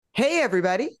Hey,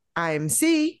 everybody. I'm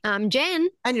C. I'm Jen.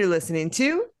 And you're listening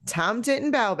to Tom Tit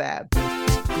and Baobab.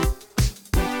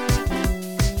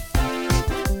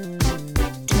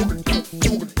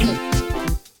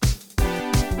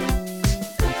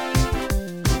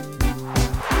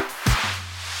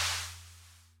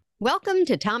 Welcome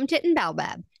to Tom Tit and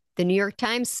Baobab, the New York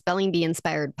Times Spelling Bee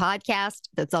inspired podcast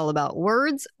that's all about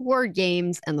words, word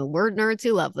games, and the word nerds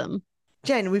who love them.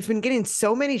 Jen, we've been getting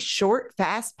so many short,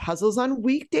 fast puzzles on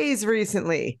weekdays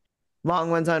recently.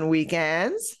 Long ones on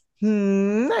weekends.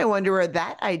 I wonder where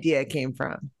that idea came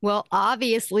from. Well,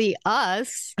 obviously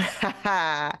us.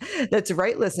 That's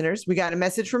right, listeners. We got a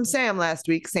message from Sam last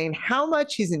week saying how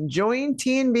much he's enjoying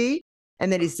T&B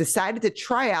and that he's decided to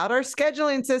try out our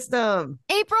scheduling system.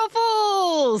 April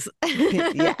Fools!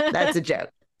 Yeah, that's a joke.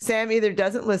 Sam either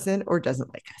doesn't listen or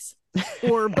doesn't like us.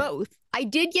 Or both. I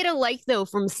did get a like, though,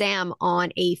 from Sam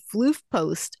on a floof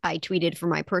post I tweeted from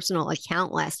my personal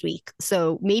account last week.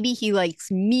 So maybe he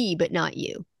likes me, but not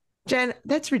you. Jen,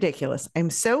 that's ridiculous. I'm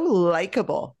so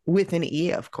likable with an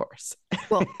E, of course.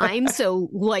 Well, I'm so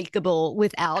likable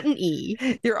without an E.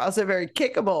 You're also very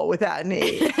kickable without an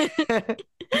E.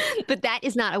 But that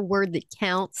is not a word that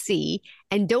counts, see?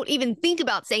 And don't even think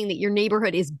about saying that your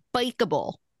neighborhood is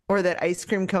bikeable. Or that ice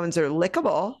cream cones are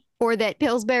lickable. Or that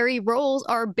Pillsbury rolls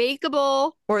are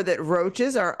bakeable. Or that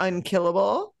roaches are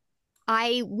unkillable.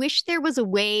 I wish there was a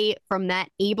way from that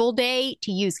Able Day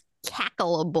to use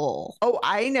cackleable. Oh,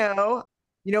 I know.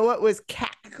 You know what was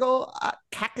cackleable?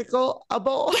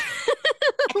 Cackleable?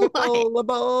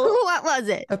 What was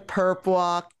it? A perp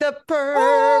walk. The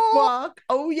perp walk.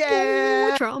 Oh,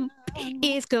 yeah. Ooh, Trump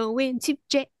is going to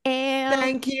jail.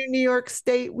 Thank you, New York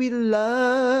State. We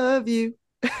love you.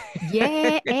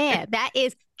 Yeah, that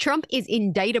is, Trump is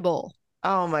indictable.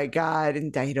 Oh, my God.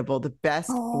 Indictable. The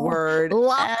best word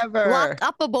ever.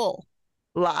 Lock-upable.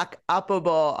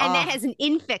 Lock-upable. And that has an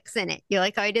infix in it. You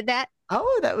like how I did that?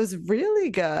 Oh, that was really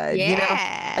good. Yeah. You know,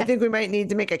 I think we might need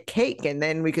to make a cake and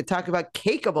then we could talk about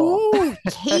cakeable. Ooh,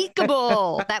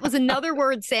 cakeable. That was another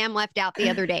word Sam left out the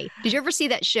other day. Did you ever see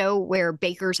that show where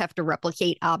bakers have to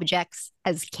replicate objects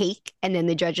as cake and then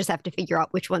the judges have to figure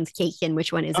out which one's cake and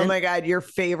which one isn't? Oh my God, your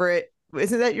favorite.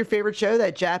 Isn't that your favorite show?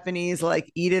 That Japanese, like,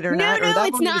 eat it or not? No, or that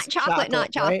it's not chocolate,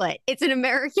 not chocolate. Right? It's an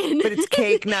American. But it's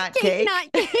cake, not cake.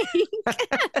 Not cake.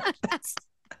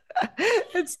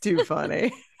 It's too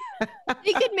funny.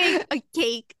 They could make a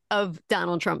cake of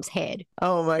Donald Trump's head.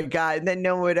 Oh my God. And then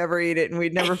no one would ever eat it and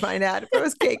we'd never find out if it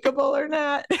was cakeable or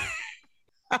not.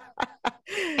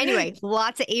 Anyway,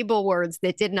 lots of able words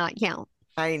that did not count.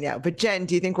 I know. But Jen,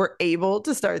 do you think we're able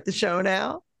to start the show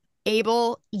now?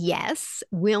 Able, yes.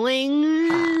 Willing.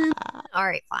 All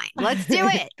right, fine. Let's do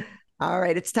it. All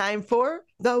right. It's time for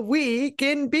The Week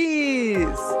in Bees.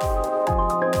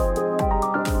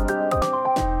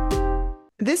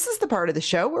 This is the part of the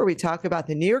show where we talk about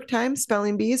the New York Times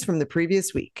spelling bees from the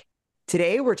previous week.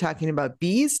 Today, we're talking about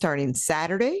bees starting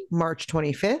Saturday, March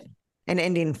 25th, and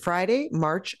ending Friday,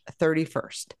 March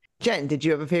 31st. Jen, did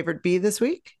you have a favorite bee this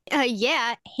week?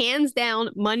 Yeah, hands down,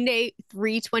 Monday,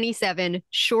 327,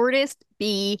 shortest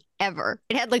bee ever.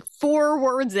 It had like 4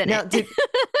 words in it.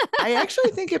 I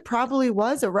actually think it probably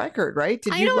was a record, right?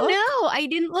 I don't know. I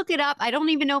didn't look it up. I don't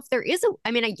even know if there is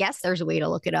I guess there's a way to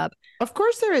look it up. Of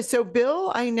course there is. So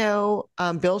Bill, I know,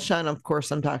 Bill Shun, of course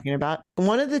I'm talking about.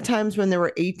 One of the times when there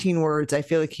were 18 words, I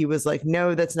feel like he was like,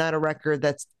 no, that's not a record,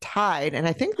 that's tied. And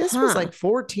I think this was like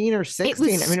 14 or 16.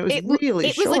 It was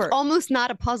really short. It was like almost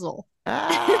not a puzzle.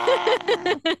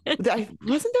 Wasn't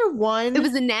there one? It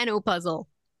was a nano puzzle.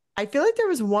 I feel like there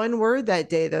was one word that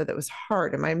day, though, that was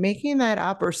hard. Am I making that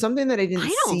up or something that I didn't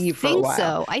see for a while?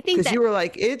 So. I think because you were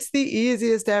like, it's the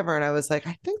easiest ever. And I was like,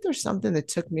 I think there's something that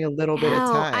took me a little bit of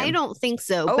time. I don't think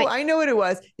so. Oh, I know what it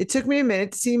was. It took me a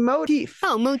minute to see motif.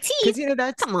 Oh, motif. Because, you know,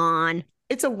 that's. Come on.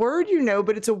 It's a word, you know,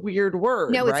 but it's a weird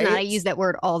word. No, it's right? not. I use that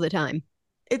word all the time.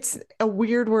 It's a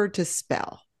weird word to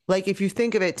spell. Like, if you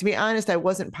think of it, to be honest, I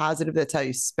wasn't positive that's how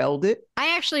you spelled it.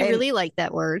 I actually really like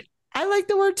that word. I like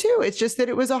the word too. It's just that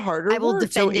it was a harder word. I will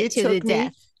defend it to the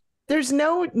death. There's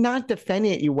no not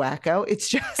defending it, you wacko. It's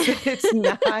just that it's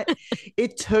not.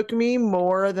 It took me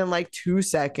more than like 2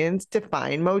 seconds to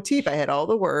find motif. I had all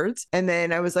the words. And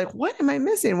then I was like, what am I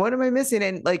missing? What am I missing?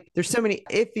 And like, there's so many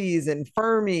iffies and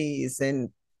firmies and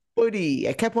footy.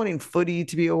 I kept wanting footy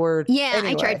to be a word. Yeah,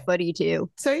 anyway. I tried footy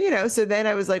too. So, you know, so then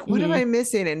I was like, what am I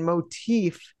missing? And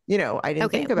motif, you know, I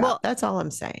didn't think about. Well, that's all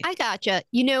I'm saying. I gotcha.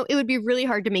 You know, it would be really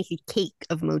hard to make a cake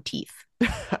of motif.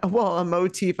 Well, a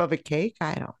motif of a cake?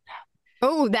 I don't know.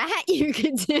 Oh, that you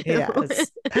could do.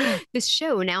 Yes. This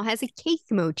show now has a cake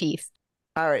motif.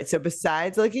 All right. So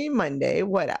besides Lucky Monday,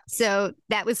 what else? So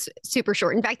that was super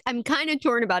short. In fact, I'm kind of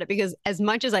torn about it because as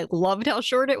much as I loved how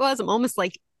short it was, I'm almost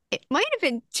like, it might have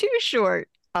been too short.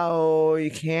 Oh,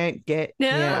 you can't get, No?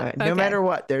 yeah, no Okay. matter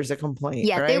what, there's a complaint,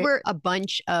 Yeah, right? there were a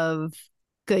bunch of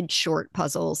good short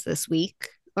puzzles this week.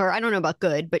 Or I don't know about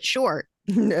good, but short.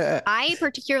 I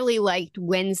particularly liked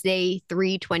Wednesday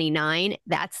 329.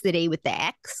 That's the day with the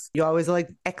X. You always like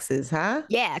X's, huh?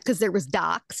 Yeah, because there was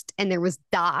doxed and there was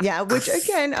docs. Yeah, which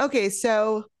again, okay,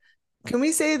 so can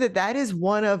we say that that is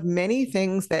one of many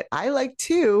things that I like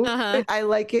too, but I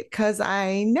like it because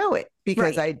I know it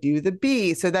because Right. I do the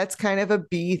B. So that's kind of a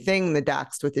B thing, the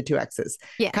doxed with the two X's.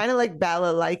 Yeah. Kind of like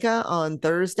Balalaika on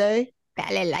Thursday.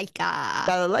 Balalaika.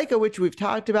 Balalaika, which we've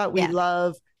talked about, we Yeah.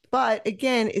 love. But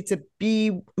again, it's a B.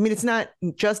 I mean, it's not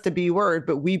just a B word,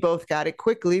 but we both got it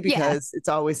quickly because it's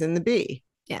always in the B.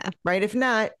 Yeah. Right. If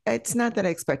not, it's not that I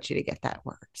expect you to get that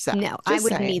word. So No, I just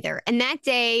wouldn't saying. either. And that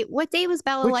day, what day was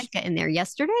Balalaika in there?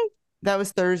 Yesterday? That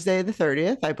was Thursday the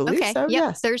 30th, I believe. Okay. So, Yep.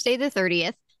 yes. Thursday the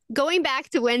 30th. Going back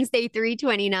to Wednesday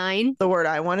 329. The word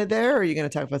I wanted there, or are you going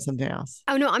to talk about something else?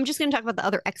 Oh, no, I'm just going to talk about the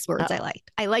other X words I liked.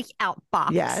 I like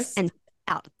outbox Yes. and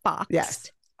outboxed.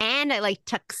 Yes. And I like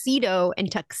tuxedo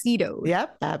and tuxedoed.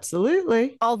 Yep,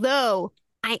 absolutely. Although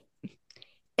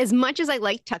as much as I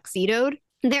like tuxedoed,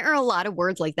 there are a lot of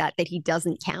words like that he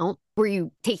doesn't count, where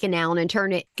you take a noun and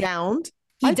turn it. Gowned.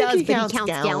 He I think does, he but counts he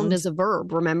counts gowned. gowned as a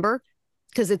verb, remember?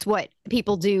 Because it's what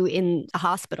people do in a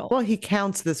hospital. Well, he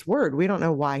counts this word. We don't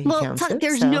know why he counts it.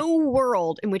 There's no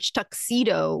world in which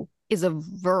tuxedo is a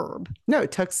verb. No,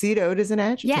 tuxedoed is an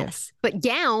adjective. Yes, but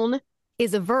gown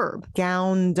is a verb.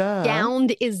 Gowned.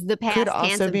 Gowned is the past Could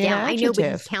tense also of be an gown. I know, but he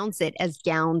adjective. counts it as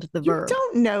gowned, the You verb.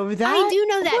 don't know that. I do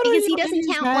know that What are because he you doesn't in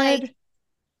his count head?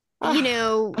 you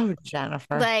know, Oh,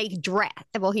 Jennifer. like dress.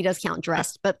 Well, he does count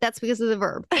dressed, but that's because of the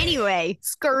verb. Anyway,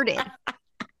 skirted.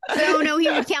 So no, he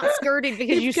would count skirted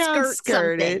because He'd you count skirt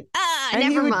skirted, something. and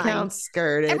Never he would mind. count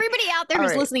skirted. Everybody out there All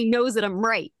who's right. listening knows that I'm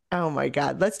right. Oh my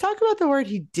God. Let's talk about the word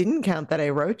he didn't count that I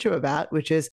wrote you about,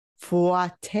 which is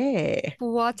fouette.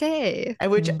 Fouette.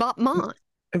 And which Battement.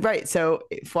 right. So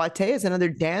fouette is another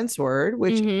dance word,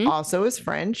 which Mhm. also is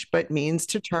French, but means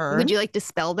to turn. Would you like to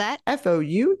spell that? Fouette.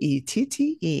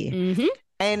 Mm-hmm.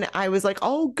 And I was like,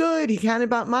 oh, good. He counted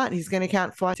Battement. He's going to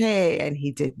count fouette. And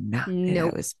he did not. And I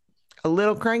Nope. was a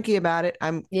little cranky about it.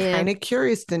 I'm kind of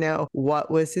curious to know what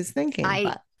was his thinking,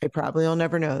 but I probably will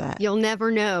never know that. You'll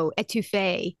never know.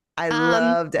 Etouffee. I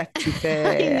loved etouffee.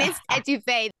 I missed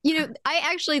etouffee. You know, I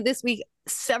actually this week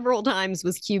several times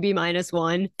was QB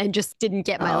 -1 and just didn't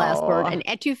get my last word. And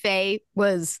etouffee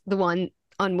was the one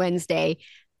on Wednesday,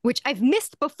 which I've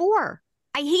missed before.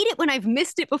 I hate it when I've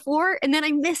missed it before and then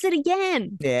I miss it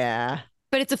again. Yeah.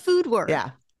 But it's a food word.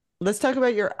 Yeah. Let's talk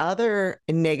about your other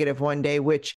negative one day,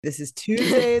 which this is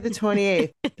Tuesday, the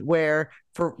 28th, where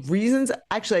for reasons,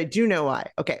 actually, I do know why.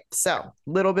 Okay. So,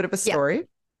 little bit of a story. Yeah.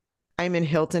 I'm in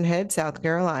Hilton Head, South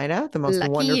Carolina, the most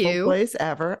wonderful place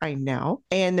ever. I know.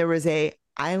 And there was a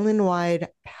island-wide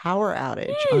power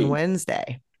outage on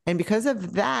Wednesday. And because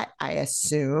of that, I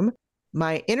assume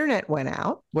my internet went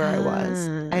out where I was.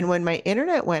 And when my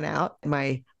internet went out,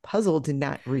 my puzzle did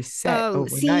not reset overnight.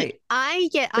 See, I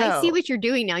see what you're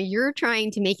doing now. You're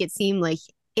trying to make it seem like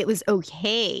it was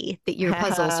okay that your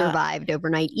puzzle survived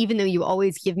overnight, even though you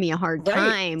always give me a hard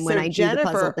time when I do the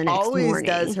puzzle the next always morning.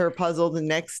 Does her puzzle the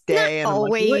next day. Not and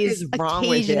always. I'm like, what is wrong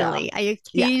occasionally. with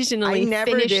you? I occasionally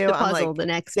finish the puzzle the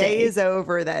next day. Day is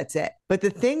over. That's it. But the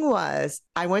thing was,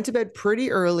 I went to bed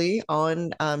pretty early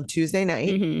on Tuesday night.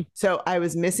 Mm-hmm. So I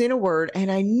was missing a word and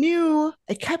I knew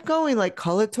I kept going like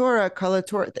colatora.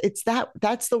 It's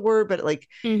that's the word, but like,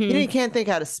 you can't think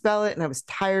how to spell it. And I was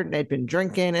tired and I'd been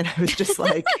drinking and I was just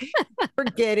like,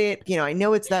 forget it. I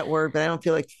know it's that word, but I don't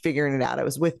feel like figuring it out. I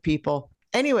was with people.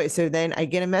 Anyway, so then I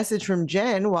get a message from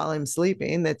Jen while I'm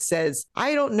sleeping that says,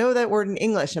 I don't know that word in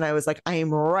English. And I was like, I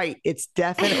am right. It's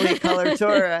definitely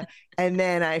coloratura. And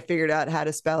then I figured out how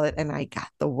to spell it and I got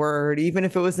the word. Even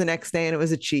if it was the next day and it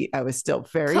was a cheat, I was still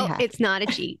very happy. It's not a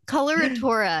cheat.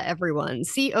 Coloratura, everyone.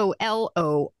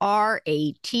 COLORATURA.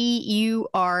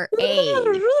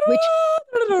 Which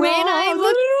when I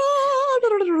look,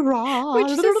 which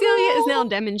Cecilia is now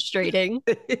demonstrating.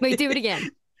 Wait, do it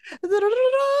again. I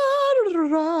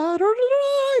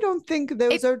don't think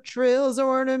those are trills or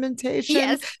ornamentation.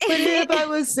 Yes. But if I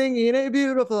was singing a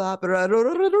beautiful opera. In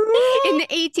the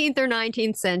 18th or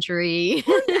 19th century.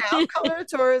 Now,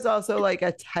 coloratura is also like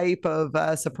a type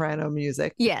of soprano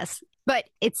music. Yes, but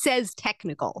it says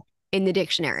technical in the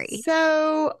dictionary.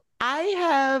 So I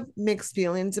have mixed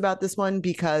feelings about this one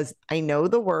because I know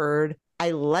the word. I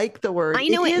like the word. I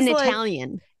know it is in like,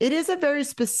 Italian. it is a very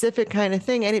specific kind of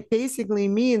thing, and it basically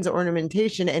means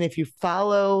ornamentation. And if you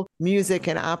follow music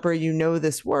and opera, you know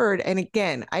this word. And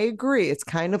again, I agree. It's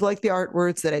kind of like the art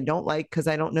words that I don't like because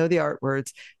I don't know the art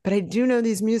words, but I do know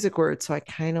these music words. So I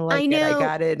kind of like I it. I know,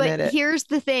 got to admit but it. here's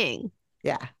the thing.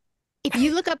 Yeah. If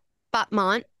you look up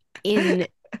battement in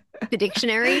the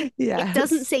dictionary, Yes. it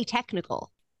doesn't say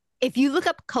technical. If you look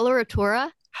up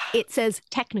coloratura, it says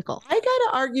technical. I got to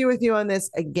argue with you on this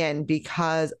again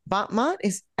because battement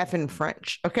is effing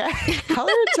French, okay?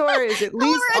 Coloratura is at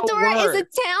least a Coloratura word. is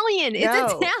Italian. No.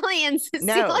 It's Italian,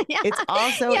 No, Cecilia. it's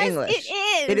also Yes, English. it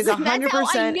is. It is 100%.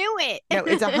 That's how I knew it. No,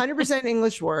 it's 100%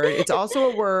 English word. It's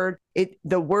also a word.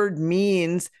 The word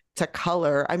means to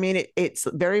color. I mean, it's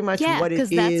very much what it is.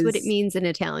 because that's what it means in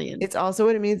Italian. It's also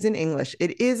what it means in English.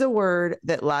 It is a word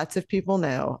that lots of people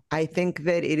know. I think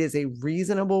that it is a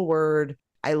reasonable word.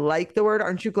 I like the word.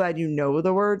 Aren't you glad you know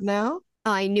the word now?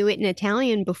 I knew it in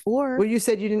Italian before. Well, you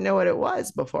said you didn't know what it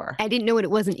was before. I didn't know what it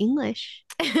was in English.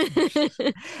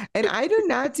 And I do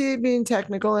not see it being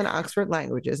technical in Oxford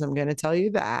languages. I'm going to tell you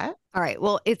that. All right.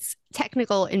 Well, it's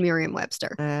technical in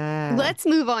Merriam-Webster. Let's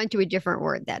move on to a different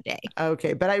word that day.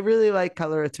 Okay. But I really like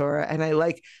coloratura, and I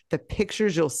like the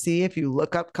pictures you'll see if you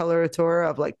look up coloratura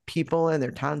of like people and their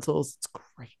tonsils. It's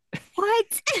great.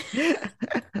 What?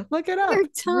 Look it up. Their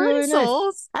It's really nice.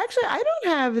 tonsils? Actually, I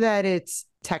don't have that it's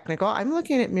technical. I'm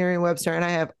looking at Merriam-Webster and I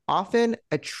have often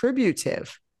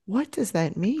attributive. What does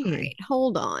that mean? All right,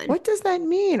 hold on. What does that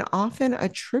mean? Often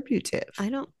attributive. I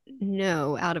don't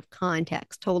know out of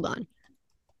context. Hold on.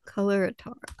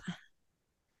 Coloratura.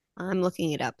 I'm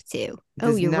looking it up too.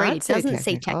 Oh, you're right. It doesn't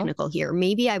say technical here.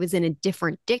 Maybe I was in a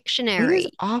different dictionary. It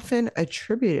is often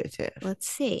attributive. Let's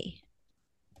see.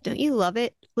 Don't you love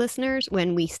it, listeners,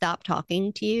 when we stop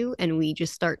talking to you and we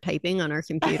just start typing on our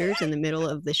computers in the middle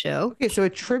of the show? Okay, so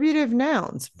attributive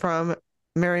nouns from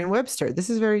Merriam-Webster. This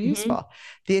is very useful.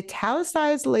 The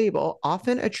italicized label,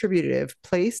 often attributive,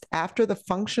 placed after the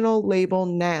functional label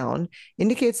noun,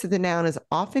 indicates that the noun is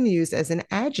often used as an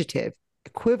adjective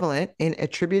equivalent in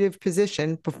attributive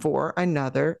position before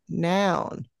another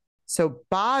noun. So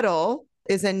bottle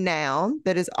is a noun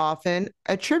that is often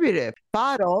attributive.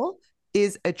 Bottle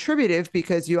is attributive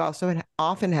because you also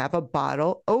often have a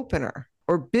bottle opener.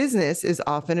 Or business is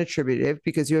often attributive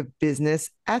because you have business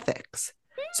ethics.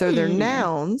 So they're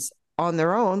nouns on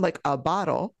their own, like a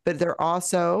bottle, but they're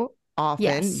also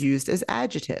often used as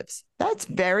adjectives. That's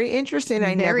very interesting.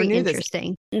 I never knew this.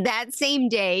 That same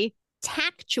day,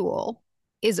 tactual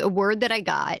is a word that I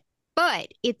got, but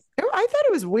I thought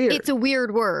it was weird. It's a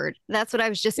weird word. That's what I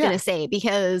was just going to say,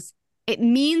 because it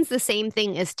means the same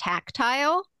thing as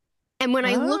tactile. And when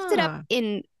I looked it up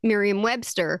in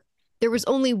Merriam-Webster, there was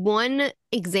only one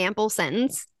example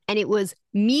sentence, and it was,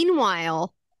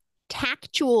 meanwhile,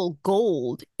 tactual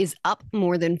gold is up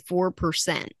more than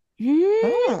 4%.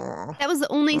 That was the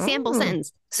only sample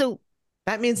sentence. So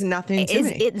that means nothing to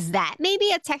me. Is that maybe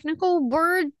a technical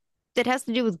word that has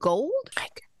to do with gold? I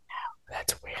don't know.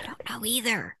 That's weird. I don't know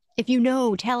either. If you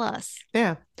know, tell us.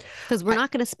 Yeah. Because we're not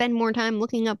going to spend more time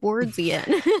looking up words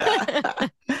again.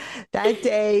 That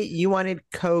day, you wanted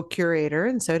co-curator,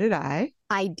 and so did I.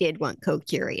 I did want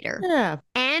co-curator. Yeah.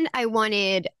 And I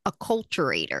wanted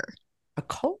acculturator.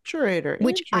 Acculturator.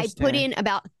 Which I put in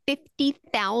about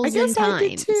 50,000 times. I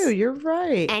did too. You're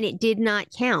right. And it did not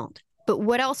count. But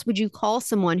what else would you call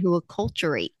someone who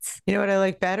acculturates? You know what I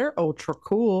like better? Ultra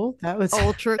cool. That was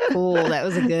ultra cool. That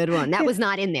was a good one. That was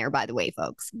not in there, by the way,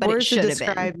 folks. But words it should to have been.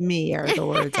 Describe me are the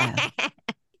words I have.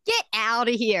 Get out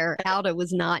of here. Alda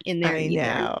was not in there either.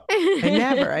 Know. I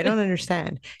never. I don't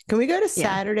understand. Can we go to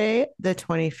Saturday the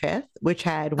 25th, which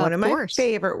had one of my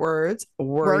favorite words,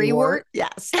 worrywart?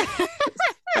 Yes.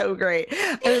 So great.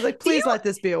 I was like, please let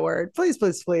this be a word. Please,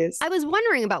 please, please. I was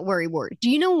wondering about worrywart.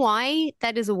 Do you know why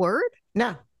that is a word?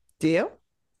 No. Do you?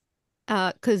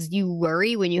 Because you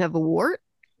worry when you have a wart?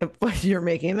 You're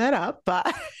making that up,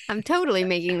 but I'm totally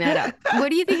making that up. What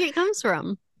do you think it comes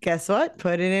from? Guess what?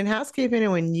 Put it in housekeeping,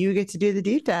 and when you get to do the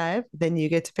deep dive, then you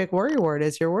get to pick worrywart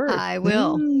as your word. I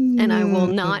will. And I will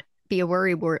not be a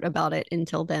worrywart about it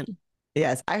until then.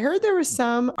 Yes. I heard there was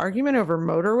some argument over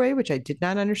motorway, which I did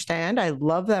not understand. I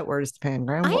love that word as the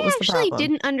pangram. I actually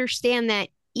didn't understand that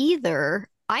either.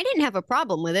 I didn't have a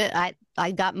problem with it.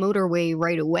 I got motorway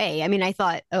right away. I mean, I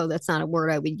thought, oh, that's not a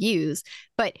word I would use.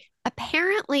 But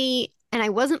apparently, and I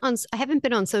haven't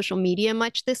been on social media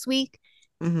much this week.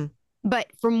 But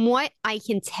from what I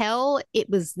can tell, it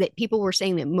was that people were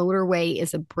saying that motorway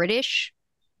is a British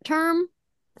term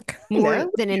more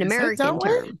than an American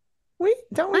term.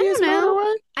 Don't we I use don't know.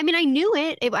 motorway? I mean, I knew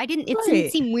it. It didn't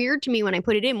Right. seem weird to me when I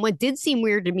put it in. What did seem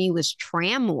weird to me was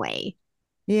tramway.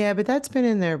 Yeah, but that's been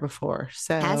in there before.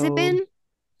 Has it So been?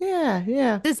 yeah.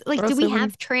 Or Do else we they wouldn't.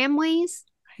 have tramways?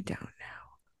 I don't know.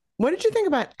 What did you think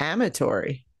about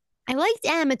amatory? I liked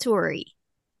amatory.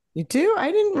 You do?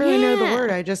 I didn't really know the word.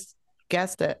 Yeah. I just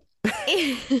guessed it.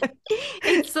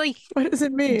 It's like What does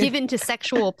it mean? given to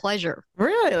sexual pleasure.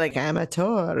 Really, like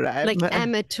amateur. Like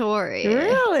amatory.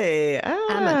 Really?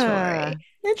 Amatory.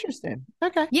 Interesting.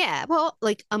 Okay. Yeah, well,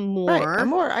 like Right. amor.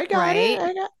 Amor. I got it.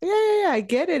 right? Yeah. I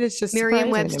get it. It's just surprising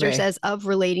to Merriam-Webster me. says of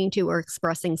relating to or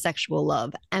expressing sexual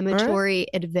love, amatory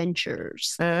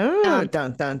adventures. Oh, dun,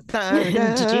 dun, dun,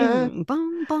 dun.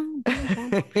 Bum, bum, bum,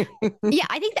 bum. Yeah,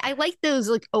 I think I like those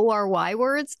like ORY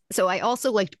words. So I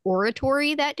also liked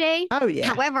oratory that day. Oh, yeah.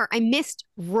 However, I missed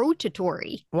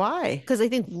rotatory Why? because I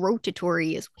think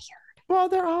rotatory is weird. Well,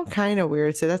 they're all kind of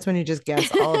weird. So that's when you just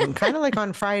guess all of them. Kind of like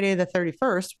on Friday the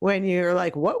 31st, when you're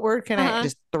like, what word can I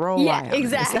just throw a Yeah, Y on?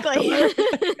 Is that the exactly.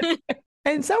 word?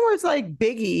 And some words like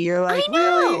biggie, you're like, I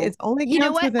know. really? It's only You know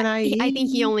counts what? with an IE? I think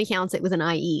he only counts it with an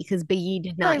IE because biggie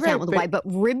did not Right, count with a but- Y, but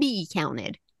ribby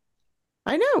counted.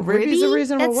 I know. Ribby's a Ribby?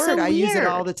 reasonable That's word. so I use it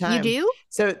all weird. the time. You do?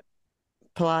 So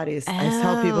Pilates, I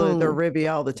tell people that they're Oh. ribby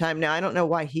all the time. Now, I don't know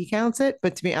why he counts it,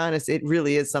 but to be honest, it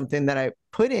really is something that I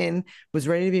put in, was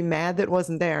ready to be mad that it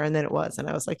wasn't there, and then it was. And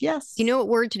I was like, yes. Do you know what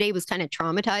word today was kind of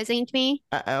traumatizing to me?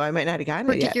 Uh-oh, I might not have gotten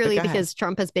it yet. Particularly But go ahead. because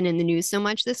Trump has been in the news so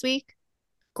much this week.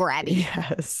 Grabby,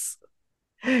 Yes.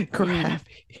 Grabby.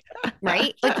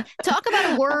 right? Like talk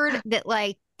about a word that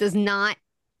like does not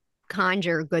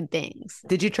conjure good things.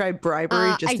 Did you try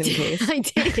bribery just I in did. case? I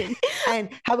did. And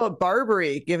how about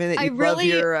Barbary, given that I you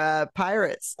really- love your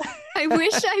pirates? I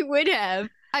wish I would have.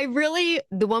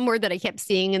 The one word that I kept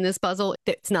seeing in this puzzle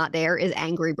that's not there is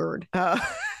Angry Bird.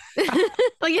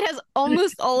 Like it has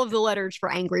almost all of the letters for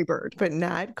Angry Bird. But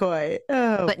not quite.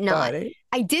 Oh, But not. buddy.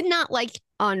 I did not like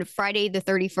on Friday the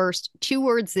 31st, two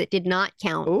words that did not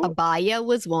count. Ooh. Abaya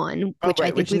was one, Oh, which I right,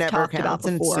 think which we've never talked about counts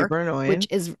and it's before, super annoying. which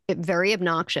is very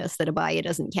obnoxious that abaya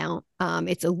doesn't count.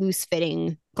 It's a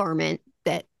loose-fitting garment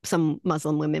that some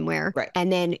Muslim women wear. Right.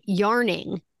 And then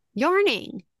yarning,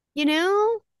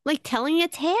 like telling a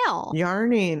tale.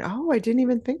 Yarning. Oh, I didn't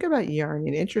even think about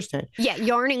yarning. Interesting. Yeah,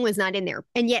 yarning was not in there.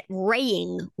 And yet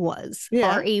raying was.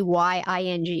 Yeah.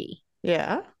 Raying.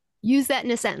 Yeah. Use that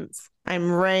in a sentence.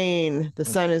 I'm rain. The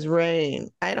sun is rain.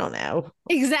 I don't know.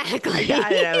 Exactly. I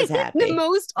got it. I was happy. The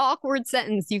most awkward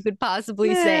sentence you could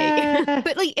possibly say. Yeah.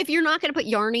 But like if you're not going to put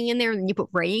yarning in there and you put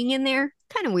raying in there,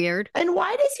 kind of weird. And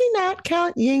why does he not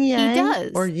count yin yang?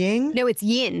 does. Or ying? No, it's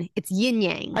yin. It's yin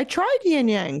yang. I tried yin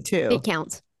yang too. It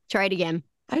counts. Try it again.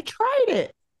 I tried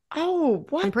it. Oh,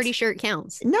 what? I'm pretty sure it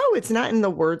counts. No, it's not in the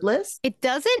word list. It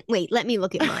doesn't? Wait, let me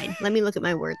look at mine. Let me look at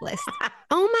my word list.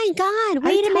 Oh my God.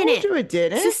 Wait I a told minute. you it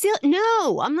didn't. Cecile,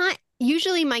 no, I'm not.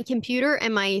 Usually my computer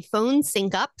and my phone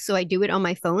sync up. So I do it on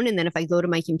my phone. And then if I go to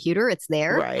my computer, it's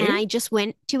there. Right. And I just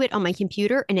went to it on my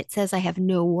computer and it says I have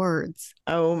no words.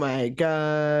 Oh my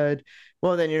God.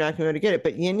 Well, then you're not going to be able to get it.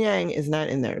 But yin yang is not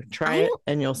in there. Try it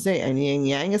and you'll see. And yin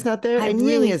yang is not there. I and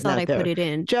really yin is thought not I there. put it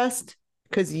in. Just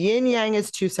because yin yang is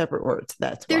two separate words.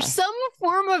 That's why. There's some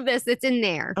form of this that's in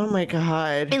there. Oh my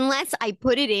God. Unless I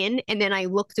put it in and then I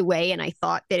looked away and I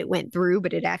thought that it went through,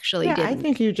 but it actually Yeah, didn't. I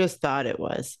think you just thought it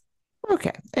was.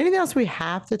 Okay. Anything else we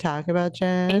have to talk about,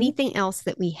 Jen? Anything else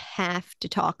that we have to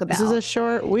talk about? This is a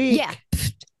short week. Yeah.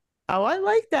 Oh, I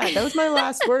like that. That was my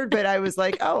last word, but I was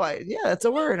like, oh, yeah, that's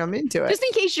a word. I'm into it. Just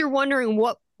in case you're wondering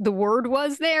what the word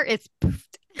was there, it's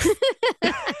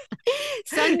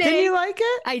Sunday. Did you like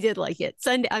it? I did like it.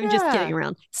 Sunday. I'm just Yeah. kidding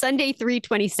around. Sunday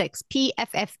 326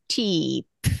 PFFT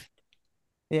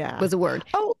Yeah. was a word.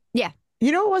 Oh, Yeah.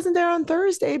 You know, it wasn't there on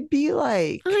Thursday. Be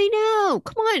like. I know.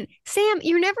 Come on, Sam.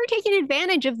 You're never taking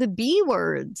advantage of the B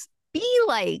words. Be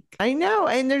like. I know.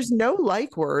 And there's no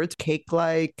like words. Cake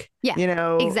like. Yeah, You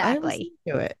know. exactly. I was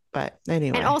into it. But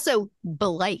anyway. And also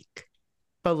belike.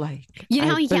 but like. You know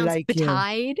how I he counts belike you.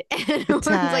 betide? And words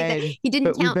like that. Betide, He didn't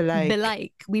but we count belike.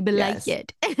 belike. We belike Yes.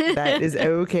 it. That is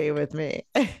okay with me.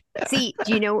 See,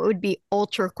 do you know what would be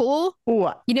ultra cool?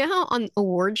 What? You know how on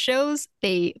award shows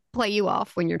they play you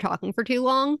off when you're talking for too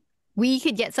long? We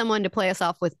could get someone to play us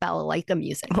off with balalaika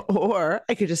music. Or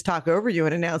I could just talk over you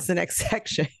and announce the next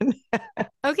section.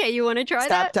 Okay, you want to try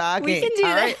Stop that? talking. We can do All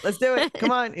that. right, let's do it.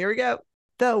 Come on, here we go.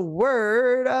 The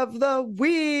word of the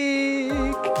week.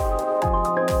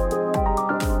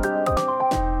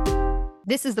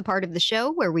 This is the part of the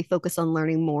show where we focus on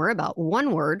learning more about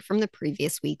one word from the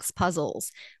previous week's puzzles.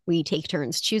 We take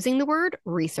turns choosing the word,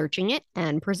 researching it,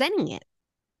 and presenting it.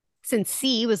 since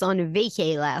C was on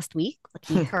vacay last week,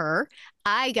 lucky her,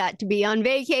 I got to be on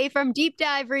vacay from deep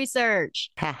dive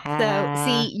research. So,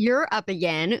 C, you're up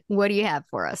again. What do you have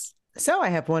for us? So I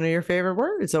have one of your favorite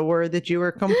words, a word that you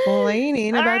were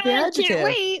complaining about the adjective. Can't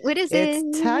wait. What is it?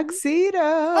 It's tuxedo.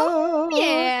 Oh,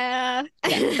 yeah.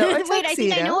 So wait, I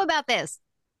think I know about this.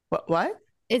 What?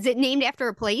 Is it named after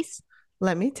a place?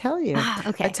 Let me tell you.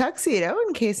 Okay. A tuxedo,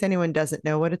 in case anyone doesn't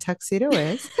know what a tuxedo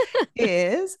is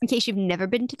in case you've never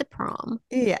been to the prom.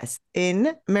 Yes.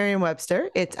 In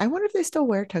Merriam-Webster, I wonder if they still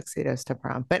wear tuxedos to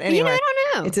prom. But anyway, I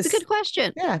don't know. It's a good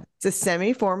question. Yeah. It's a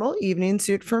semi-formal evening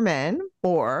suit for men,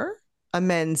 or a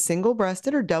men's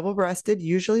single-breasted or double-breasted,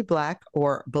 usually black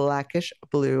or blackish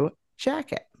blue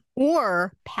jacket.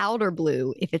 Or powder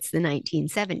blue if it's the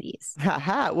 1970s.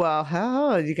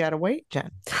 Well, you got to wait,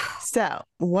 Jen. So,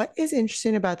 what is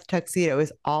interesting about the tuxedo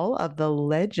is all of the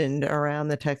legend around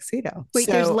the tuxedo. Wait,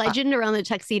 there's legend around the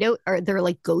tuxedo? Are there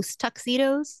like ghost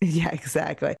tuxedos? Yeah,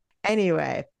 exactly.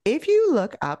 Anyway, if you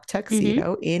look up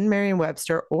tuxedo in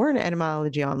Merriam-Webster or in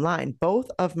Etymology Online,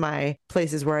 both of my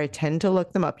places where I tend to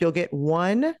look them up, you'll get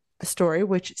one story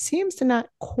which seems to not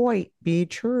quite be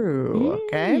true.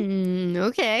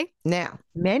 Okay. Now,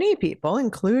 many people,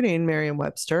 including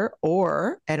Merriam-Webster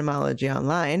or Etymology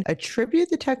Online, attribute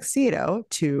the tuxedo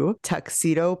to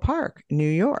Tuxedo Park, New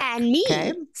York. And me.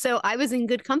 Okay? So I was in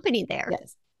good company there.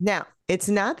 Yes. Now, it's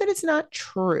not that it's not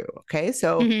true. Okay.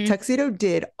 So tuxedo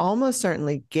did almost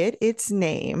certainly get its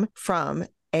name from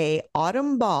a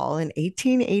autumn ball in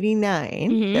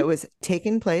 1889 that was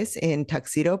taking place in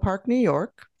Tuxedo Park, New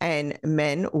York. And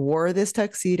men wore this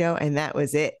tuxedo, and that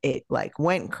was it. It like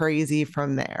went crazy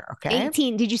from there. Okay.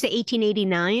 Did you say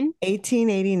 1889?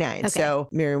 1889. Okay. So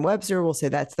Merriam-Webster will say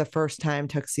that's the first time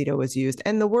tuxedo was used.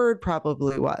 And the word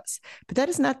probably was. But that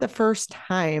is not the first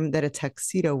time that a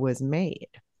tuxedo was made.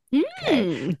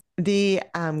 Okay. The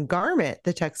garment,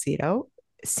 the tuxedo,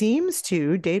 seems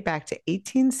to date back to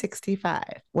 1865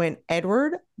 when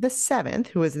Edward VII,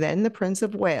 who was then the Prince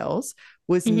of Wales,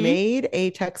 was made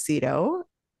a tuxedo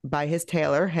by his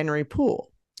tailor, Henry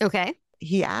Poole. Okay.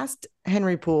 He asked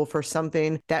Henry Poole for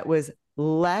something that was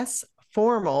less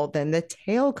formal than the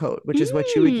tailcoat, which is what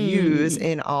you would use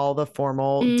in all the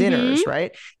formal dinners,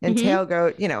 right? And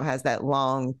tailcoat, has that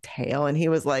long tail. And he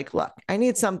was like, look, I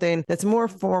need something that's more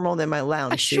formal than my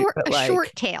lounge suit. A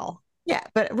short tail. Yeah,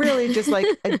 but really just like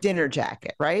a dinner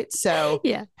jacket, right? So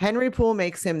Henry Poole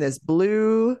makes him this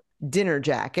blue dinner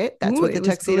jacket. That's what the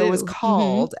tuxedo was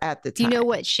called at the time. Do you know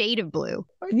what shade of blue?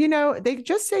 They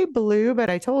just say blue, but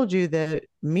I told you the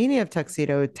meaning of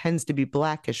tuxedo tends to be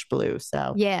blackish blue.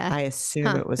 So I assume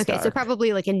it was dark. So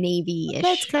probably like a navy-ish.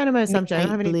 That's kind of my assumption. I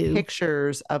don't have any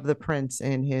pictures of the prince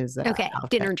in his outfit.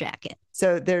 Dinner jacket.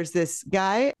 So there's this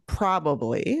guy,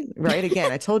 probably, right?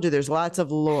 Again, I told you there's lots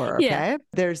of lore, okay?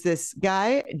 There's this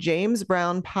guy, James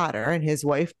Brown Potter, and his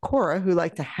wife, Cora, who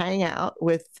like to hang out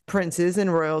with princes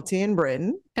and royalty in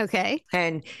Britain. Okay.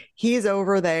 And he's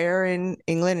over there in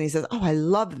England and he says, oh, I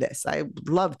love this. I would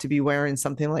love to be wearing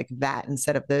something like that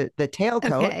instead of the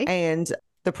tailcoat. Okay. And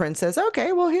the prince says,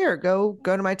 okay, well, here, go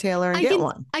to my tailor and get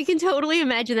one. I can totally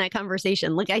imagine that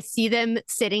conversation. Like I see them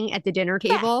sitting at the dinner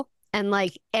table and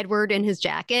like Edward in his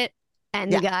jacket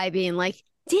and the guy being like,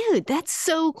 dude, that's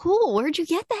so cool. Where'd you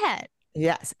get that?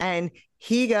 Yes. And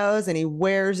he goes and he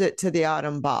wears it to the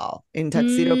autumn ball in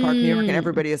Tuxedo Park, New York. And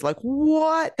everybody is like,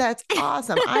 what? That's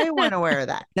awesome. I want to wear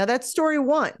that. Now that's story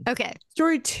one. Okay.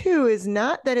 Story two is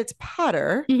not that it's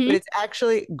Potter, but it's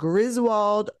actually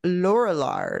Griswold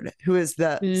Lorillard, who is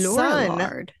the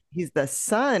son. He's the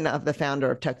son of the founder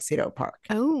of Tuxedo Park.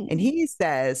 Oh. And he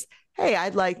says, hey,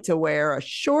 I'd like to wear a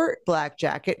short black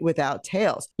jacket without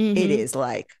tails. It is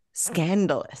like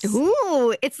scandalous.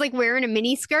 Ooh, it's like wearing a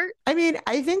mini skirt. I mean,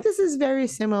 I think this is very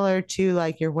similar to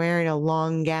like you're wearing a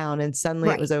long gown and suddenly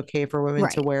it was okay for women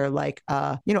to wear like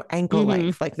ankle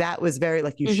length. Like that was very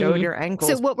like you showed your ankles.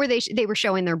 So what were they? They were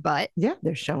showing their butt. Yeah,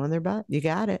 they're showing their butt. You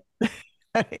got it.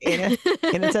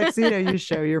 in a tuxedo, you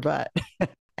show your butt.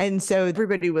 And so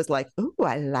everybody was like, ooh,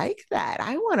 I like that.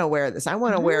 I want to wear this. I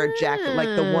want to wear a jacket like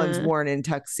the ones worn in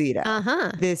Tuxedo.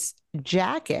 This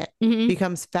jacket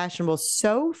becomes fashionable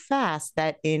so fast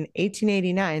that in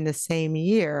 1889, the same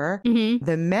year,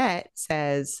 the Met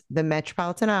says, the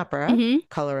Metropolitan Opera,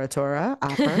 Coloratura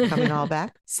Opera, coming all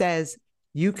back, says,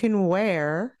 you can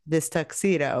wear this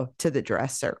tuxedo to the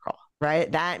dress circle,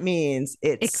 right? That means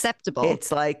it's acceptable.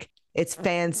 It's like, it's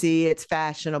fancy, it's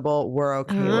fashionable, we're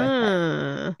okay with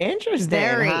it. Interesting.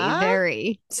 Very.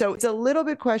 me. So it's a little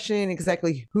bit questioning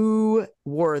exactly who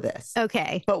wore this.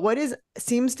 Okay. But what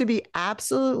seems to be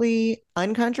absolutely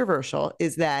uncontroversial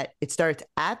is that it starts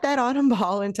at that autumn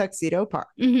ball in Tuxedo Park,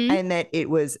 and that it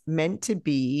was meant to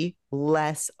be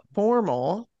less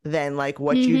formal than like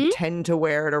what you tend to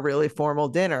wear at a really formal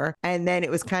dinner. And then it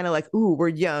was kind of like, ooh, we're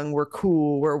young, we're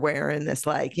cool, we're wearing this,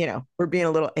 like, you know, we're being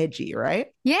a little edgy, right?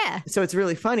 Yeah. So it's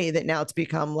really funny that now it's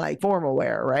become like formal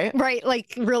wear, right? Right.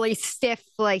 Like really stiff,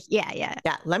 like, yeah. Yeah.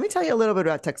 Let me tell you a little bit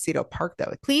about Tuxedo Park,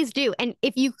 though. Please do. And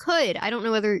if you could, I don't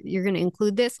know whether you're going to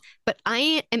include this, but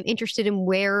I am interested in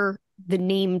where the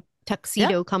name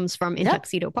Tuxedo comes from in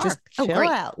Tuxedo Park. Just chill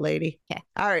out, lady. Okay.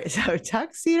 All right. So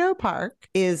Tuxedo Park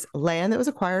is land that was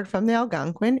acquired from the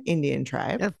Algonquin Indian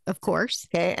tribe. Of course.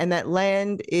 Okay. And that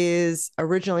land is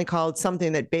originally called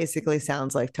something that basically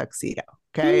sounds like tuxedo.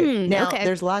 Okay. Now,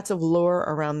 there's lots of lore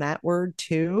around that word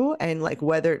too, and like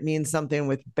whether it means something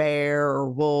with bear or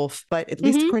wolf, but at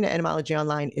least according to Etymology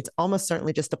Online, it's almost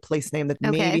certainly just a place name that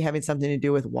may be having something to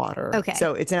do with water. Okay.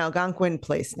 So it's an Algonquin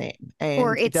place name, and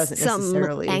or it's it doesn't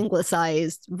necessarily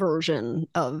anglicized version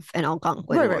of an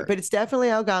Algonquin. Right. But it's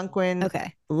definitely Algonquin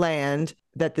land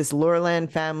that this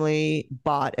Loreland family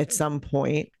bought at some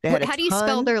point. How do you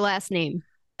spell their last name?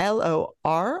 Lorilllard.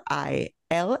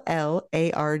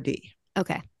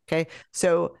 Okay.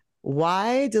 So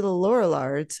why do the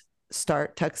Lorellards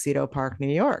start Tuxedo Park,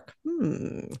 New York?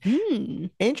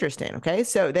 Interesting. Okay.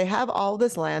 So they have all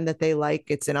this land that they like.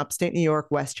 It's in upstate New York,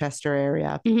 Westchester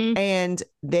area. And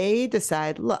they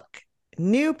decide, look,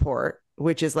 Newport,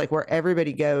 which is like where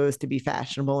everybody goes to be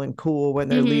fashionable and cool when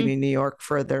they're leaving New York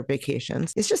for their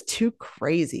vacations. It's just too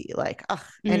crazy. Like,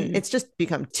 and it's just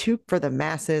become too for the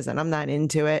masses, and I'm not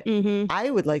into it.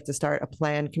 I would like to start a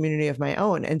planned community of my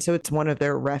own. And so it's one of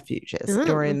their refuges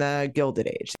during the Gilded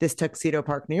Age, this Tuxedo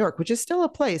Park, New York, which is still a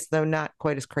place, though not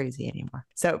quite as crazy anymore.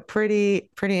 So pretty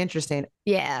interesting.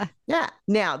 Yeah.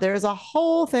 Now, there's a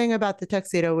whole thing about the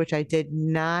tuxedo, which I did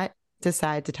not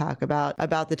decide to talk about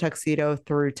the tuxedo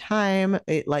through time.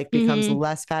 It like becomes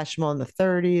less fashionable in the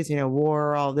 30s, you know,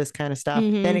 war, all this kind of stuff.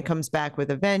 Then it comes back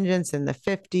with a vengeance in the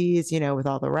 50s, you know, with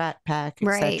all the Rat Pack,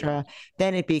 etc.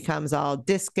 Then it becomes all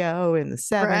disco in the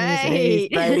 70s and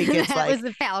 80s, right? It gets that like, was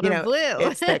the powder blue.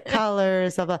 It's the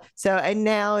colors of so, and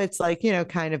now it's like, you know,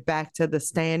 kind of back to the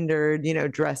standard, you know,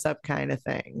 dress up kind of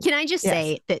thing. Can I just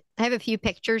say that I have a few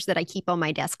pictures that I keep on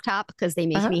my desktop because they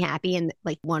make me happy, and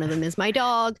like one of them is my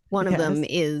dog, one of them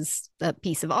is a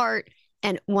piece of art,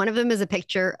 and one of them is a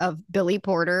picture of Billy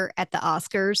Porter at the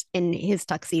Oscars in his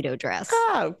tuxedo dress.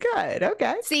 Oh, good.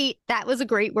 Okay. See, that was a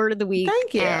great word of the week.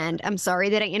 Thank you. And I'm sorry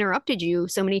that I interrupted you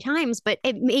so many times, but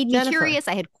it made me curious.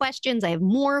 I had questions. I have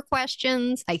more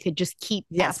questions. I could just keep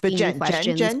asking you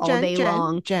questions all day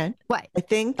long. Jen, what? I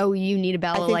think. Oh, you need a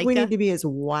balalaika? I think we need to be as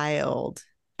wild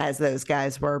as those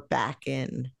guys were back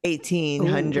in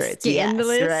 1800s.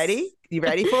 Scandalous. Yes. Ready? You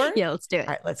ready for it? Yeah, let's do it.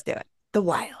 All right, let's do it. The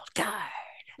Wild Card.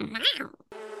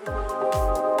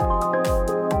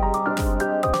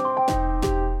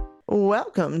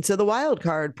 Welcome to the Wild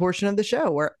Card portion of the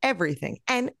show where everything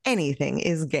and anything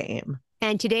is game.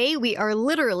 And today we are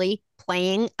literally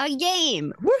playing a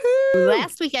game. Woohoo!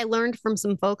 Last week I learned from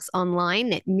some folks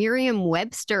online that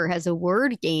Merriam-Webster has a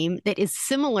word game that is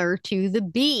similar to the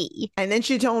bee. And then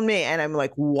she told me, and I'm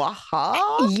like,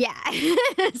 waha? Yeah.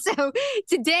 So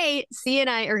today, C and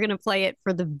I are going to play it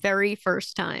for the very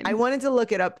first time. I wanted to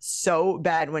look it up so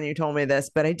bad when you told me this,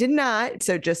 but I did not.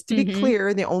 So just to be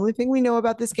clear, the only thing we know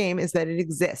about this game is that it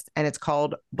exists, and it's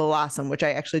called Blossom, which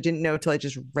I actually didn't know till I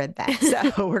just read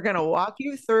that. So we're going to walk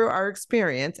you through our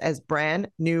experience as brand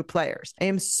new players. I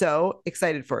am so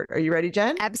excited for it. Are you ready,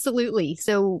 Jen? Absolutely.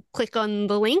 So click on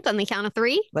the link on the count of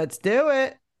 3. Let's do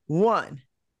it. 1,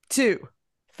 2,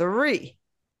 3.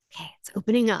 Okay, it's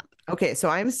opening up. Okay, so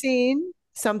I'm seeing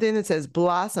something that says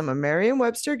Blossom, a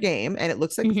Merriam-Webster game, and it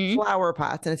looks like flower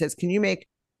pots, and it says, can you make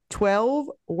 12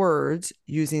 words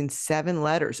using 7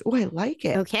 letters? Oh, I like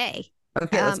it. Okay.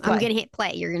 Okay, let's play. I'm going to hit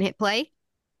play. You're going to hit play?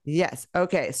 Yes.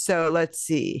 Okay, so let's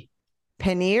see.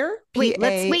 Paneer.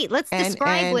 Let's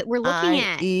describe what we're looking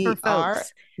at for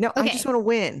folks. No, okay. I just want to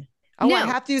win. Oh, no. I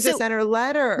have to use a center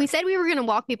letter. We said we were going to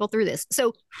walk people through this.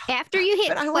 So after you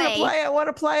hit play. I want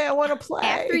to play.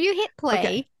 After you hit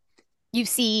play, you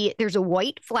see there's a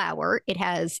white flower. It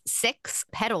has 6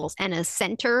 petals and a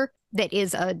center that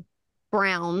is a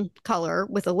brown color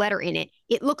with a letter in it.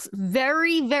 It looks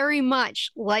very, very much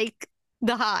like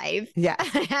the hive. Yeah.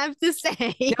 I have to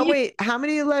say. Now, wait, how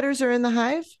many letters are in the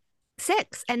hive?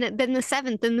 6, and then the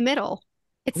 7th in the middle.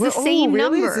 It's the Well, oh, same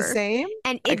really? It's the number. same?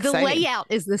 And the Exciting. layout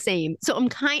is the same. So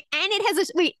and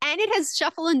it has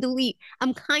shuffle and delete.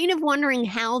 I'm kind of wondering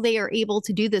how they are able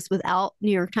to do this without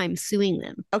New York Times suing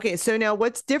them. Okay, so now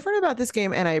what's different about this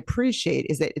game, and I appreciate,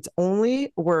 is that it's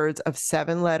only words of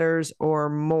 7 letters or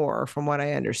more, from what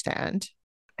I understand.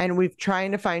 And we've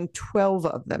trying to find 12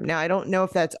 of them. Now, I don't know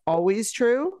if that's always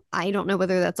true. I don't know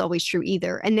whether that's always true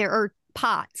either. And there are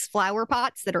flower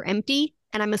pots that are empty.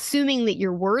 And I'm assuming that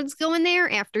your words go in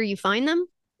there after you find them.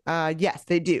 Yes,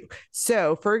 they do.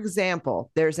 So, for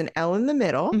example, there's an L in the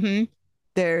middle. Mm-hmm.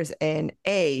 There's an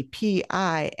APINRE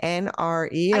I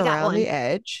got around one. the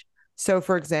edge. So,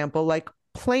 for example, like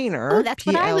planer, Oh, that's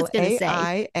what I was gonna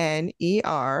say.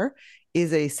 PLAINER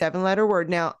is a 7-letter word.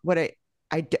 Now,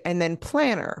 and then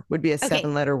planner would be a Okay.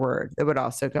 7-letter word that would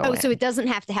also go Oh, in. so it doesn't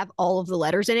have to have all of the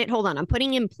letters in it. Hold on, I'm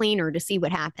putting in planer to see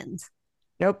what happens.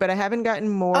 Nope, but I haven't gotten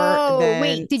more Oh, than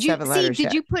wait, did you 7 see? letters Did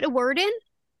yet. you put a word in?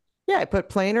 Yeah, I put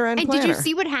planer and And planner. did you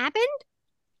see what happened?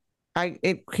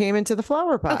 It came into the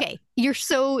flower pot. Okay, you're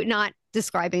so not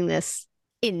describing this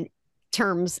in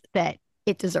terms that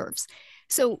it deserves.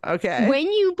 So Okay. when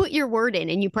you put your word in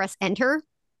and you press enter,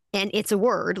 and it's a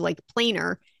word like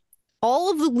planer, all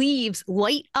of the leaves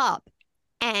light up,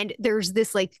 and there's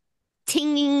this like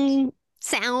tinging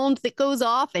sound that goes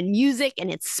off and music,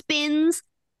 and it spins,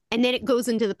 and then it goes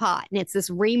into the pot, and it's this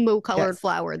rainbow colored Yes.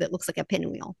 flower that looks like a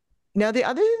pinwheel. Now, the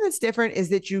other thing that's different is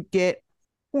that you get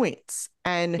points,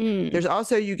 and there's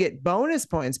also, you get bonus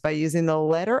points by using the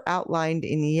letter outlined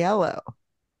in yellow.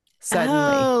 Suddenly.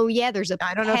 Oh, yeah, there's a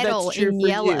I don't know if that's petal true in for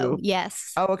yellow. you.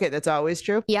 Yes. Oh, okay. That's always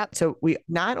true. Yep. So we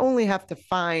not only have to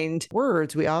find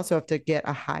words, we also have to get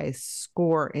a high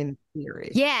score in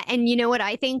theory. Yeah. And you know what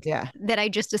I think Yeah. that I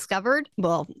just discovered?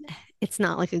 Well, it's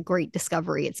not like a great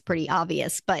discovery. It's pretty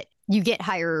obvious, but you get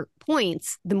higher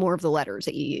points the more of the letters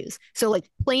that you use. So like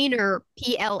planer,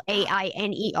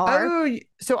 PLAINER, Oh,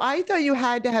 so I thought you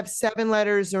had to have 7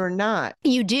 letters or not,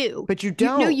 you do. but you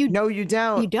don't. no, No, you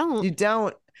don't. You don't. You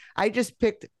don't. I just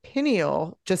picked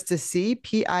pineal just to see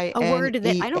PINEAL. A word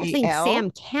that I don't think Sam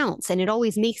counts, and it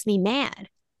always makes me mad.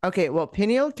 Okay, well,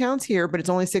 pineal counts here, but it's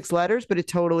only 6 letters, but it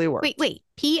totally works. Wait,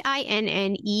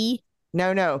 PINNE.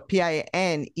 No,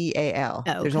 PINEAL.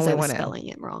 Oh, There's because only I was one L. spelling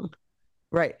it wrong.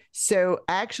 Right. So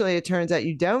actually, it turns out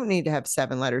you don't need to have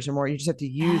 7 letters or more. You just have to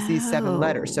use these 7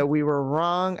 letters. So we were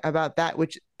wrong about that,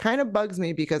 which kind of bugs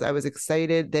me because I was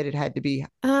excited that it had to be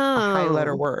a high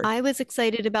letter word. I was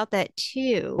excited about that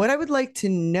too. What I would like to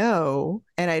know,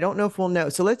 and I don't know if we'll know,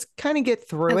 so let's kind of get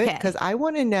through it, because I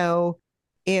want to know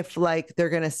if like they're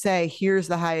going to say, here's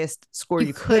the highest score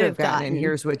you could have gotten, and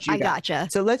here's what you got. Gotcha.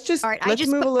 So let's just, all right, let's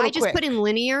move a little quick. I just put in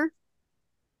linear.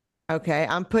 Okay,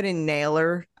 I'm putting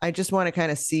nailer. I just want to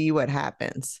kind of see what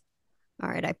happens. All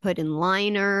right, I put in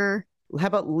liner. How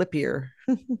about lippier?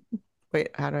 Wait,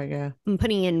 how do I go? I'm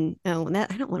putting in, I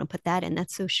don't want to put that in.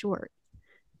 That's so short.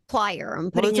 Plier.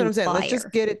 I'm putting that's what in I'm saying. plier. Let's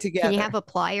just get it together. Can you have a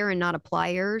plier and not a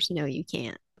pliers? No, you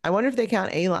can't. I wonder if they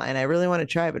count a line. I really want to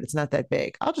try, but it's not that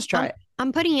big. I'll just try it.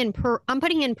 I'm putting in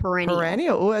perennial.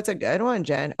 Perennial. Oh, that's a good one,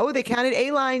 Jen. Oh, they counted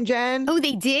a line, Jen. Oh,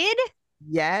 they did?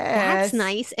 Yes. That's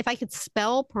nice. If I could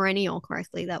spell perennial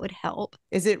correctly, that would help.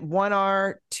 Is it 1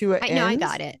 R, 2 N's? No, I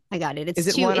got it. It's Is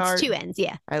it two. 1 It's R? 2 N's.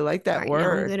 Yeah. I like that All right, word.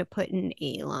 now I'm going to put in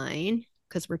a line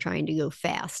because we're trying to go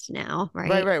fast now,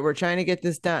 right? Right. We're trying to get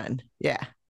this done. Yeah.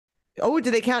 Oh, do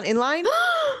they count inline?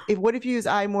 What if you use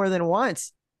I more than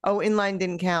once? Oh, inline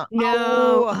didn't count.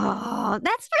 No. Oh,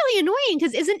 that's really annoying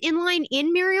because isn't inline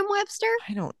in Merriam-Webster?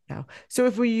 I don't know. So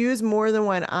if we use more than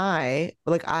one I,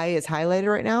 like I is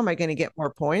highlighted right now, am I going to get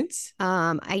more points?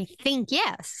 I think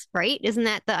yes, right? Isn't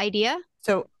that the idea?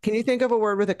 So can you think of a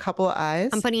word with a couple of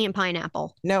I's? I'm putting in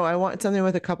pineapple. No, I want something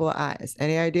with a couple of I's.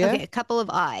 Any idea? Okay, a couple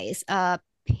of I's.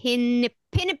 Pinniped.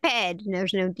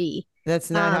 There's no D.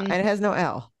 That's not, and it has no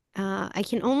L. I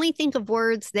can only think of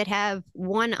words that have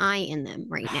one I in them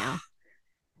right now.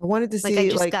 I wanted to see, I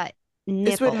just got nipple.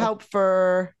 This would help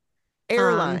for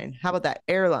airline. How about that?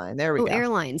 Airline. There we go.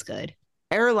 Airline's good.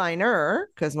 Airliner,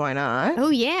 because why not? Oh,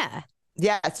 yeah.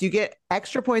 Yes, you get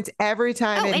extra points every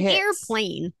time it an hits.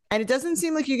 Airplane. And it doesn't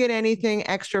seem like you get anything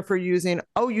extra for using.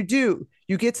 Oh, you do.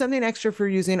 You get something extra for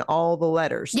using all the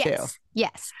letters too.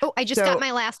 Yes. Oh, I just got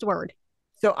my last word.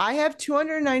 So I have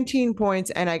 219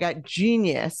 points and I got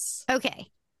genius. Okay.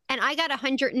 And I got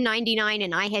 199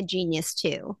 and I had genius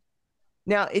too.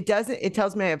 Now it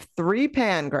tells me I have 3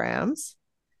 pangrams.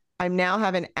 I now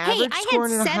have an average score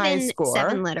and a high score.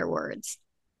 7-letter words.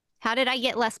 How did I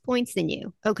get less points than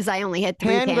you? Oh, because I only had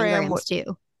 3 pangrams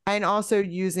too. And also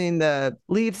using the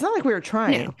leaves. It's not like we were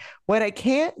trying. No. What I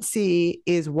can't see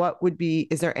is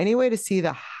is there any way to see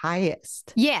the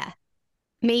highest? Yeah.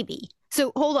 Maybe.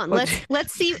 So hold on. What-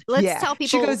 Let's see. Let's yeah. tell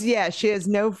people. She goes, yeah, she has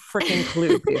no freaking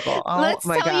clue, people. Oh Let's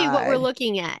my tell you what we're God.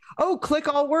 looking at. Oh,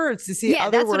 click all words to see Yeah,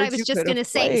 other that's what I words was you just could going to have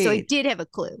say. So I played. did have a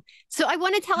clue. So I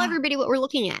want to tell everybody what we're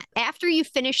looking at. After you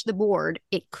finish the board,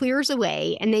 it clears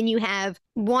away, and then you have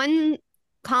one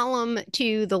column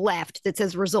to the left that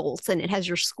says results, and it has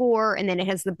your score, and then it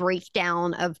has the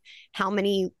breakdown of how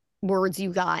many words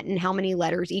you got and how many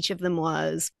letters each of them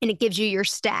was, and it gives you your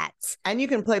stats. And you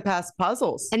can play past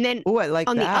puzzles. And then Oh, I like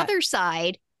on that. the other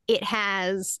side, it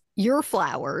has your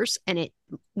flowers, and it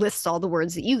lists all the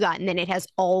words that you got, and then it has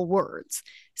all words.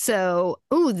 So,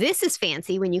 this is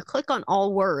fancy. When you click on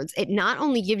all words, it not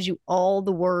only gives you all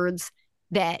the words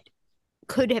that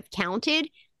could have counted,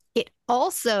 it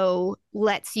also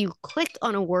lets you click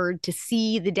on a word to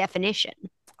see the definition.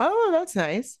 Oh, that's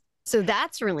nice. So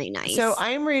that's really nice. So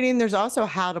I'm reading, there's also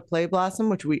How to Play Blossom,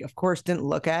 which we, of course, didn't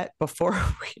look at before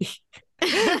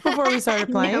we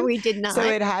started playing. No, we did not. So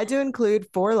it had to include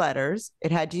 4 letters.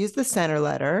 It had to use the center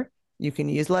letter. You can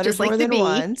use letters like more the than B.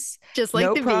 once. Just like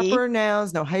no the proper V.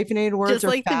 nouns, no hyphenated words Just or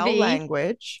like the foul V.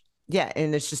 language. Yeah,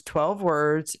 and it's just 12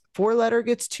 words. 4 letter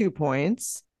gets 2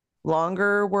 points.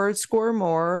 Longer words score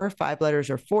more. 5 letters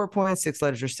are 4 points. 6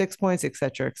 letters are 6 points,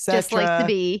 etc., etc. Just like the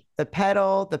B. The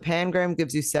pedal, the pangram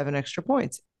gives you 7 extra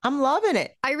points. I'm loving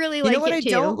it. I really You like know what it I too.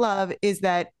 don't love is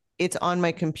that it's on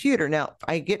my computer. Now,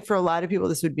 I get for a lot of people,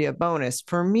 this would be a bonus.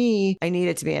 For me, I need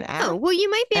it to be an app. Oh, well, you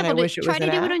might be And I able to wish it try was to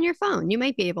an do app. it on your phone. You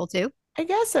might be able to. I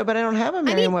guess so, but I don't have a I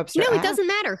mean, Merriam-Webster no, app. it doesn't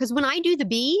matter because when I do the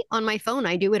B on my phone,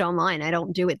 I do it online. I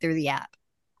don't do it through the app.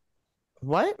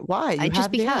 What? Why? You Just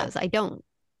have the app. because I don't.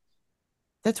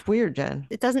 That's weird, Jen.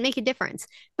 It doesn't make a difference.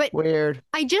 But Weird.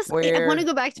 I want to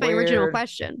go back to my original Weird.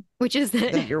 question, which is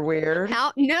That that you're weird.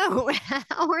 how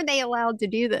are they allowed to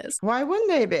do this? Why wouldn't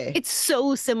they be? It's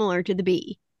so similar to the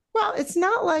B. Well, it's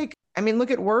not like, I mean,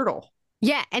 look at Wordle.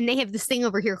 Yeah, and they have this thing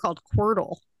over here called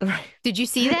Quirtle. Right. Did you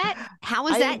see that? How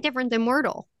is that different than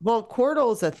Wordle? Well,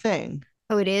 Quirtle's a thing.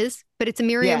 Oh, it is, but it's a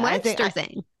Merriam-Webster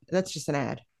thing. That's just an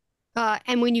ad.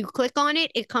 And when you click on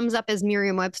it, it comes up as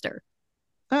Merriam-Webster.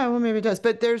 Oh, well, maybe it does.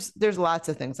 But there's lots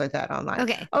of things like that online.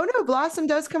 Okay. Oh, no, Blossom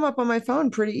does come up on my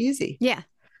phone pretty easy. Yeah.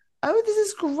 Oh, this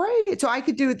is great. So I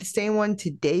could do the same one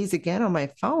today's again on my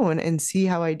phone and see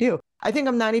how I do. I think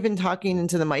I'm not even talking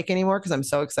into the mic anymore because I'm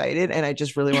so excited and I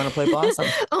just really want to play Blossom.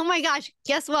 Oh my gosh.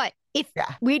 Guess what? If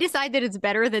we decide that it's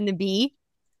better than the B,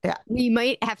 we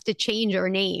might have to change our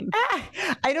name.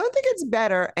 I don't think it's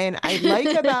better. And I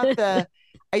like about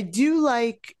I do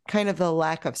like kind of the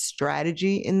lack of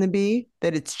strategy in the B,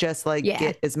 that it's just like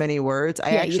get as many words.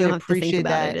 I actually you don't have appreciate to think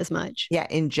about that it as much. Yeah,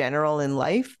 in general in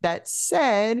life. That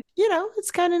said,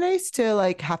 it's kind of nice to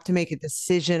like have to make a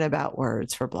decision about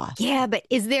words for Blossom. Yeah, but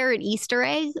is there an Easter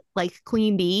egg like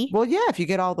Queen Bee? Well, yeah, if you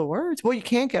get all the words. Well, you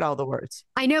can't get all the words.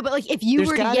 I know, but like if you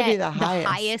were to get the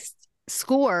highest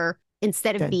score,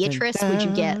 instead of Beatrice, would you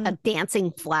get a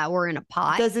dancing flower in a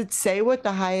pot? Does it say what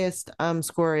the highest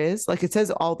score is? Like it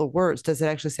says all the words. Does it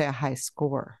actually say a high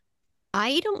score?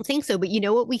 I don't think so. But you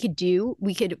know what we could do?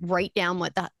 We could write down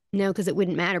what because it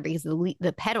wouldn't matter because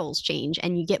the petals change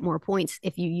and you get more points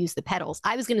if you use the petals.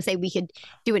 I was going to say we could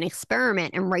do an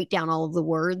experiment and write down all of the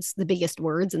words, the biggest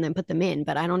words, and then put them in.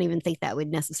 But I don't even think that would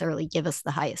necessarily give us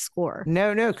the highest score.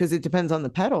 No, because it depends on the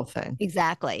petal thing.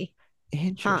 Exactly.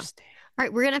 Interesting. All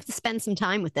right, we're going to have to spend some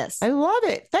time with this. I love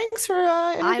it. Thanks for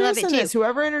introducing this.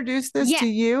 Whoever introduced this to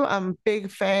you, I'm a big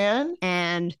fan.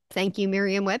 And thank you,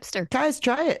 Merriam-Webster. Guys,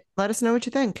 try it. Let us know what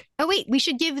you think. Oh, wait, we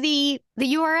should give the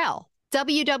URL.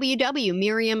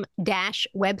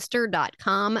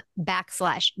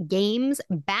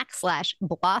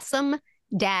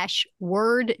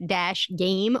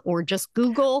 www.merriam-webster.com/games/blossom-word-game, or just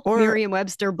Google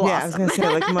Merriam-Webster Blossom. Yeah, I was going to say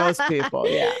like most people.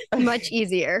 Yeah. Much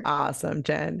easier. Awesome,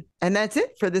 Jen. And that's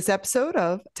it for this episode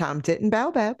of Tom Tit and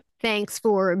Baobab. Thanks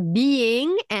for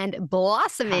being and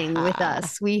blossoming with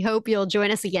us. We hope you'll join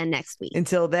us again next week.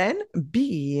 Until then,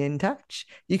 be in touch.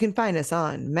 You can find us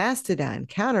on Mastodon,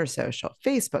 Counter Social,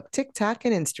 Facebook, TikTok,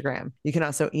 and Instagram. You can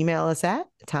also email us at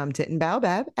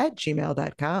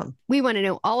tomtitandbaobab@gmail.com. We want to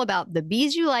know all about the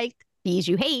bees you like, bees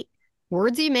you hate,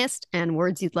 words you missed, and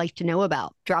words you'd like to know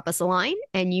about. Drop us a line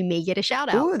and you may get a shout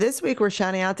out. Ooh, this week we're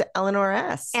shouting out to Eleanor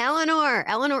S.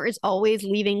 Eleanor is always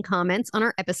leaving comments on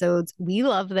our episodes. We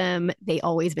love them. They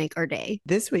always make our day.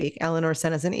 This week, Eleanor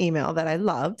sent us an email that I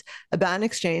loved about an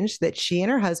exchange that she and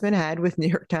her husband had with New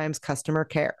York Times customer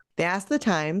care. They asked the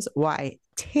Times why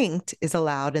Tinkt is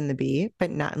allowed in the B,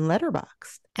 but not in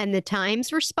Letterboxd. And the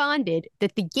Times responded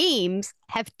that the games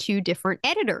have 2 different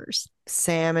editors.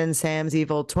 Sam and Sam's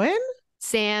evil twin?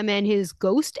 Sam and his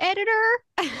ghost editor?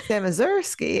 Sam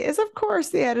Mazursky is, of course,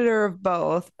 the editor of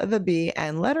both The Bee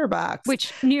and Letterboxd.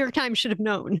 Which New York Times should have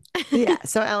known. Yeah.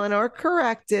 So Eleanor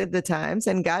corrected the Times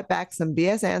and got back some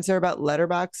BS answer about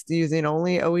Letterboxd using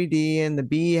only OED and The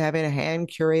Bee having a hand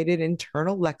curated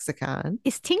internal lexicon.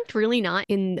 Is Tinkt really not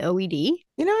in the OED?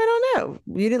 I don't know.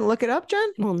 You didn't look it up, Jen?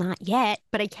 Well, not yet,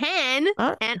 but I can.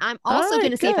 All and I'm also right,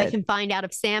 going to see if I good. can find out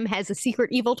if Sam has a secret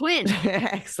evil twin.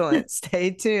 Excellent.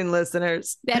 Stay tuned,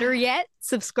 listeners. Better yet,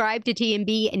 subscribe to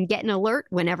TMB and get an alert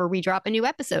whenever we drop a new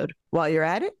episode. While you're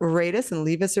at it, rate us and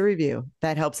leave us a review.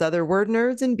 That helps other word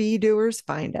nerds and bee doers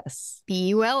find us.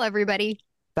 Be well, everybody.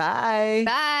 Bye.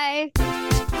 Bye.